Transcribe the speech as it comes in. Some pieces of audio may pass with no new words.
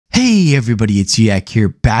Hey everybody, it's Uyak here,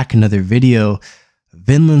 back another video.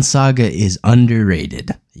 Vinland Saga is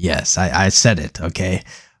underrated. Yes, I said it, okay?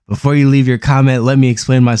 Before you leave your comment, let me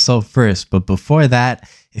explain myself first. But before that,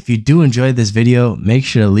 if you do enjoy this video, make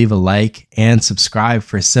sure to leave a like and subscribe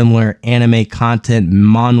for similar anime content,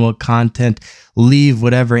 manhwa content. Leave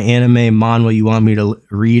whatever anime, manhwa you want me to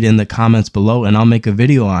read in the comments below and I'll make a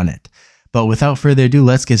video on it. But without further ado,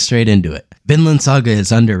 let's get straight into it. Vinland Saga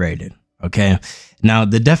is underrated, okay? Now,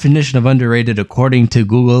 the definition of underrated according to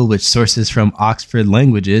Google, which sources from Oxford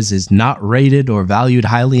Languages, is not rated or valued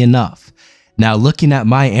highly enough. Now, looking at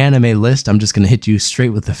my anime list, I'm just going to hit you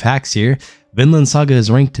straight with the facts here. Vinland Saga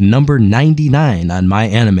is ranked number 99 on my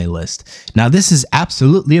anime list. Now, this is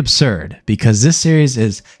absolutely absurd because this series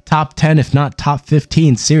is top 10, if not top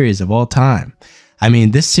 15 series of all time. I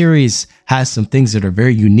mean, this series has some things that are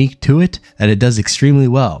very unique to it that it does extremely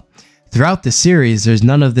well. Throughout the series, there's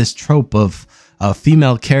none of this trope of a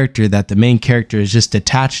female character that the main character is just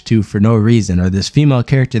attached to for no reason, or this female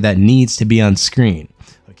character that needs to be on screen.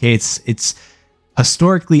 Okay, it's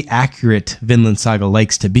historically accurate. Vinland Saga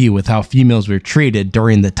likes to be with how females were treated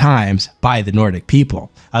during the times by the Nordic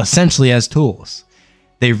people, essentially as tools.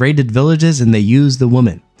 They raided villages and they used the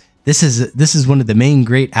woman. This is one of the main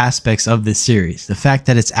great aspects of this series, the fact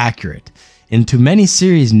that it's accurate. Into many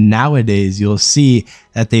series nowadays, you'll see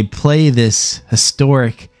that they play this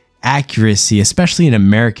historic accuracy, especially in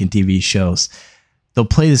American TV shows. They'll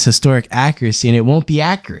play this historic accuracy and it won't be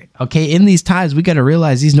accurate. Okay, in these times, we got to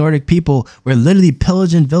realize these Nordic people were literally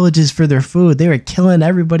pillaging villages for their food. They were killing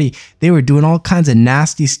everybody. They were doing all kinds of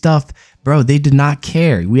nasty stuff. Bro, they did not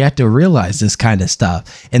care. We have to realize this kind of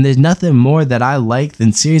stuff. And there's nothing more that I like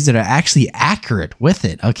than series that are actually accurate with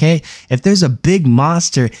it, okay? If there's a big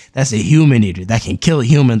monster that's a human eater that can kill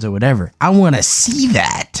humans or whatever, I want to see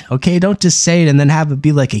that, okay? Don't just say it and then have it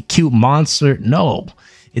be like a cute monster. No,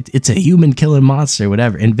 it's a human killing monster or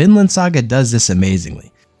whatever. And Vinland Saga does this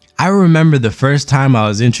amazingly. I remember the first time I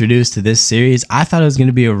was introduced to this series, I thought it was going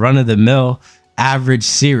to be a run-of-the-mill average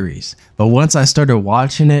series, but once I started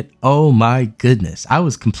watching it, oh my goodness, I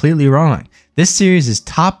was completely wrong. This series is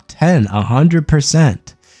top 10,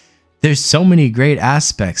 100%. There's so many great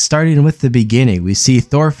aspects, starting with the beginning. We see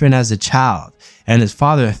Thorfinn as a child and his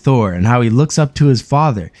father Thor and how he looks up to his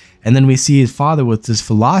father, and then we see his father with this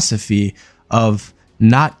philosophy of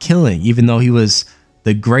not killing, even though he was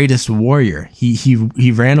the greatest warrior.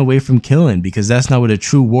 He ran away from killing because that's not what a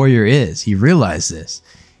true warrior is. He realized this.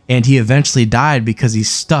 And he eventually died because he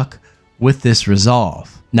stuck with this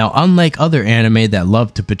resolve. Now, unlike other anime that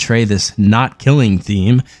love to portray this not killing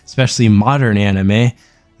theme, especially modern anime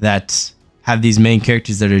that have these main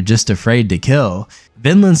characters that are just afraid to kill,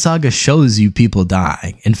 Vinland Saga shows you people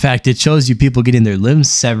dying. In fact, it shows you people getting their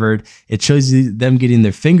limbs severed. It shows you them getting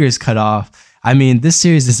their fingers cut off. I mean, this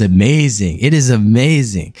series is amazing. It is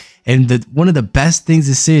amazing. And one of the best things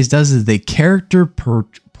this series does is the character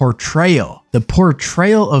portrayal. The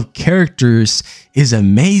portrayal of characters is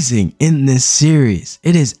amazing in this series.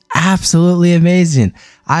 It is absolutely amazing.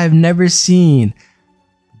 I've never seen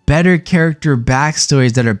better character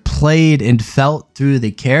backstories that are played and felt through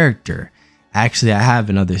the character. Actually, I have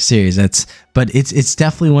in other series. But it's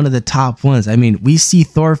definitely one of the top ones. I mean, we see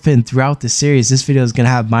Thorfinn throughout the series. This video is gonna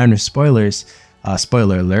have minor spoilers.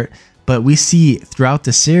 Spoiler alert. But we see throughout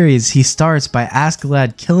the series, he starts by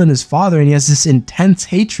Askeladd killing his father, and he has this intense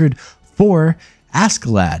hatred for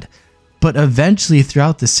Askeladd. But eventually,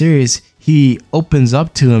 throughout the series, he opens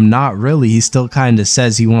up to him. Not really. He still kind of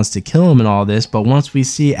says he wants to kill him and all this. But once we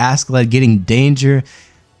see Askeladd getting danger,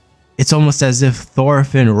 it's almost as if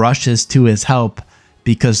Thorfinn rushes to his help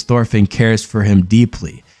because Thorfinn cares for him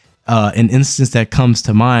deeply. An instance that comes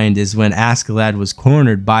to mind is when Askeladd was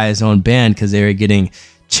cornered by his own band because they were getting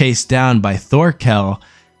chased down by Thorkel,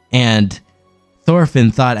 and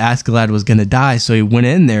Thorfinn thought Askeladd was going to die, so he went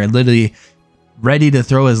in there literally ready to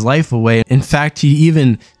throw his life away. In fact, he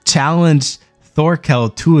even challenged Thorkel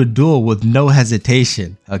to a duel with no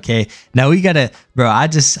hesitation. Okay, now we gotta,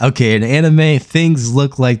 okay, in anime, things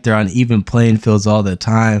look like they're on even playing fields all the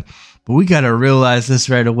time, but we gotta realize this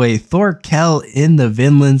right away. Thorkel in the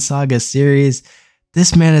Vinland Saga series,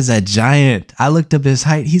 this man is a giant. I looked up his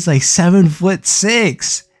height. He's like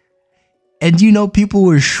 7'6". And you know, people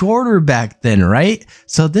were shorter back then, right?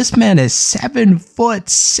 So this man is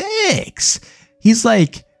 7'6". He's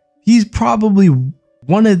probably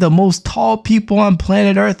one of the most tall people on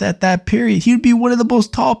planet Earth at that period. He'd be one of the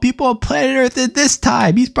most tall people on planet Earth at this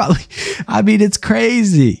time. He's probably, I mean, it's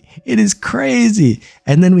crazy. It is crazy.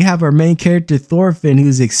 And then we have our main character Thorfinn,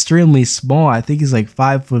 who's extremely small. I think he's like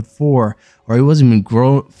 5'4", or he wasn't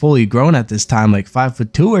even fully grown at this time, like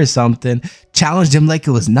 5'2" or something. Challenged him like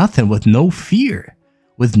it was nothing, with no fear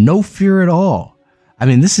at all. I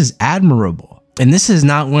mean, this is admirable. And this is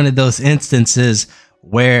not one of those instances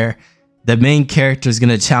where the main character is going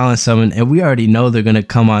to challenge someone and we already know they're going to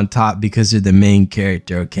come on top because they're the main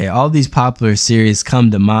character. Okay, all these popular series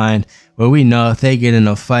come to mind where we know if they get in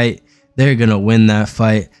a fight, they're going to win that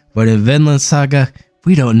fight. But in Vinland Saga,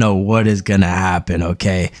 we don't know what is going to happen.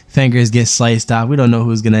 Okay, fingers get sliced off. We don't know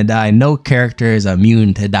who's going to die. No character is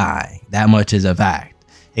immune to die. That much is a fact,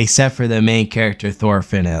 except for the main character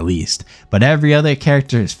Thorfinn, at least. But every other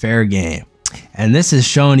character is fair game. And this is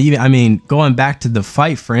shown even, I mean, going back to the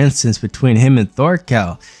fight, for instance, between him and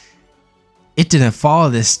Thorkel, it didn't follow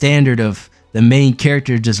the standard of the main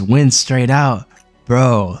character just wins straight out.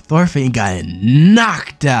 Bro, Thorfinn got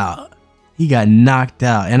knocked out. He got knocked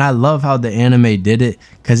out. And I love how the anime did it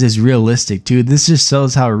because it's realistic too. This just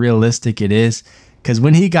shows how realistic it is. Because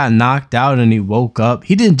when he got knocked out and he woke up,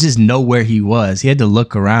 he didn't just know where he was. He had to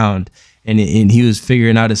look around. And he was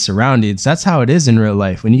figuring out his surroundings. That's how it is in real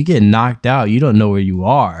life. When you get knocked out, you don't know where you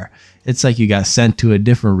are. It's like you got sent to a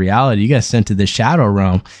different reality. You got sent to the Shadow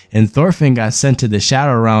Realm. And Thorfinn got sent to the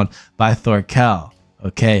Shadow Realm by Thorkel.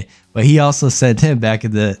 Okay. But he also sent him back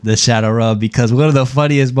in the Shadow Realm because one of the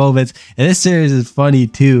funniest moments, and this series is funny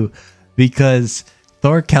too, because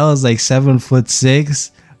Thorkel is like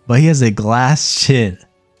 7'6", but he has a glass chin.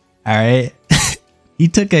 All right. He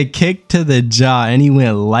took a kick to the jaw and he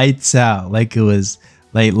went lights out like it was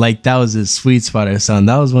like that was his sweet spot or something.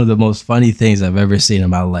 That was one of the most funny things I've ever seen in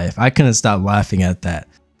my life. I couldn't stop laughing at that.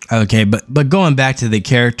 Okay, but going back to the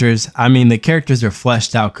characters, I mean, the characters are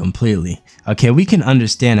fleshed out completely. Okay, we can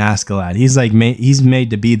understand Askeladd. He's like he's made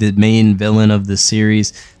to be the main villain of the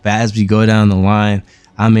series, but as we go down the line,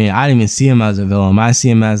 I mean, I didn't even see him as a villain. I see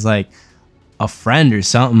him as like a friend or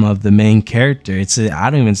something of the main character. I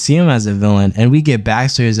don't even see him as a villain. And we get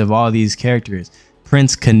backstories of all these characters.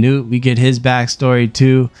 Prince Canute, we get his backstory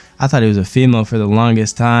too. I thought he was a female for the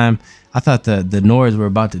longest time. I thought the Nords were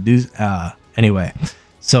about to do anyway.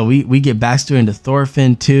 So we get backstory into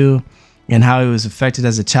Thorfinn too, and how he was affected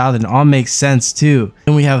as a child, and it all makes sense too.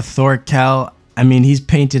 And we have Thorkel. I mean, he's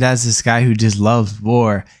painted as this guy who just loves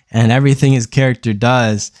war, and everything his character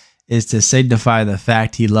does is to signify the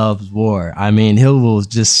fact he loves war. I mean, he will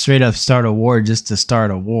just straight up start a war just to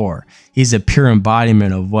start a war. He's a pure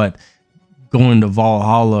embodiment of what going to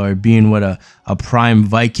Valhalla or being what a prime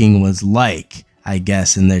Viking was like, I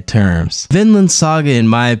guess, in their terms. Vinland Saga, in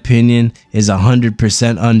my opinion, is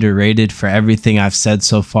 100% underrated for everything I've said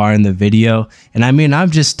so far in the video. And I mean, I'm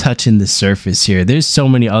just touching the surface here. There's so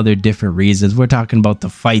many other different reasons. We're talking about the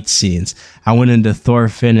fight scenes. I went into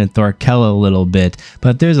Thorfinn and Thorkel a little bit,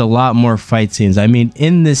 but there's a lot more fight scenes. I mean,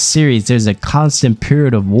 in this series, there's a constant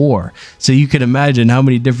period of war. So you can imagine how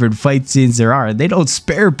many different fight scenes there are. They don't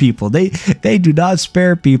spare people. They do not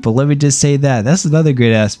spare people. Let me just say that. That's another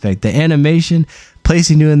great aspect. The animation,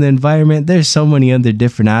 placing you in the environment, there's so many other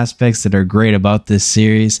different aspects that are great about this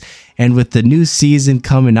series. And with the new season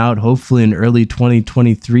coming out hopefully in early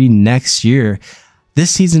 2023 next year, this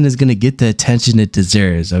season is going to get the attention it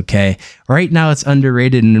deserves. Okay, right now it's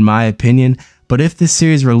underrated in my opinion, but if this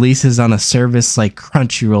series releases on a service like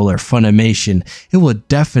Crunchyroll or Funimation, it will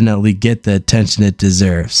definitely get the attention it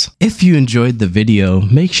deserves. If you enjoyed the video,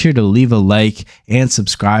 make sure to leave a like and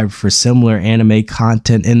subscribe for similar anime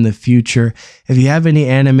content in the future. If you have any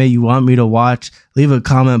anime you want me to watch, leave a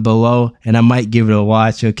comment below and I might give it a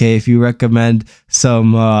watch. Okay, if you recommend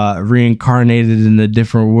some reincarnated in a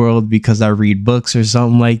different world because I read books or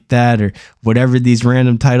something like that, or whatever these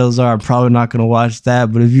random titles are, I'm probably not going to watch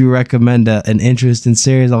that. But if you recommend an interesting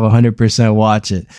series, I'll 100% watch it.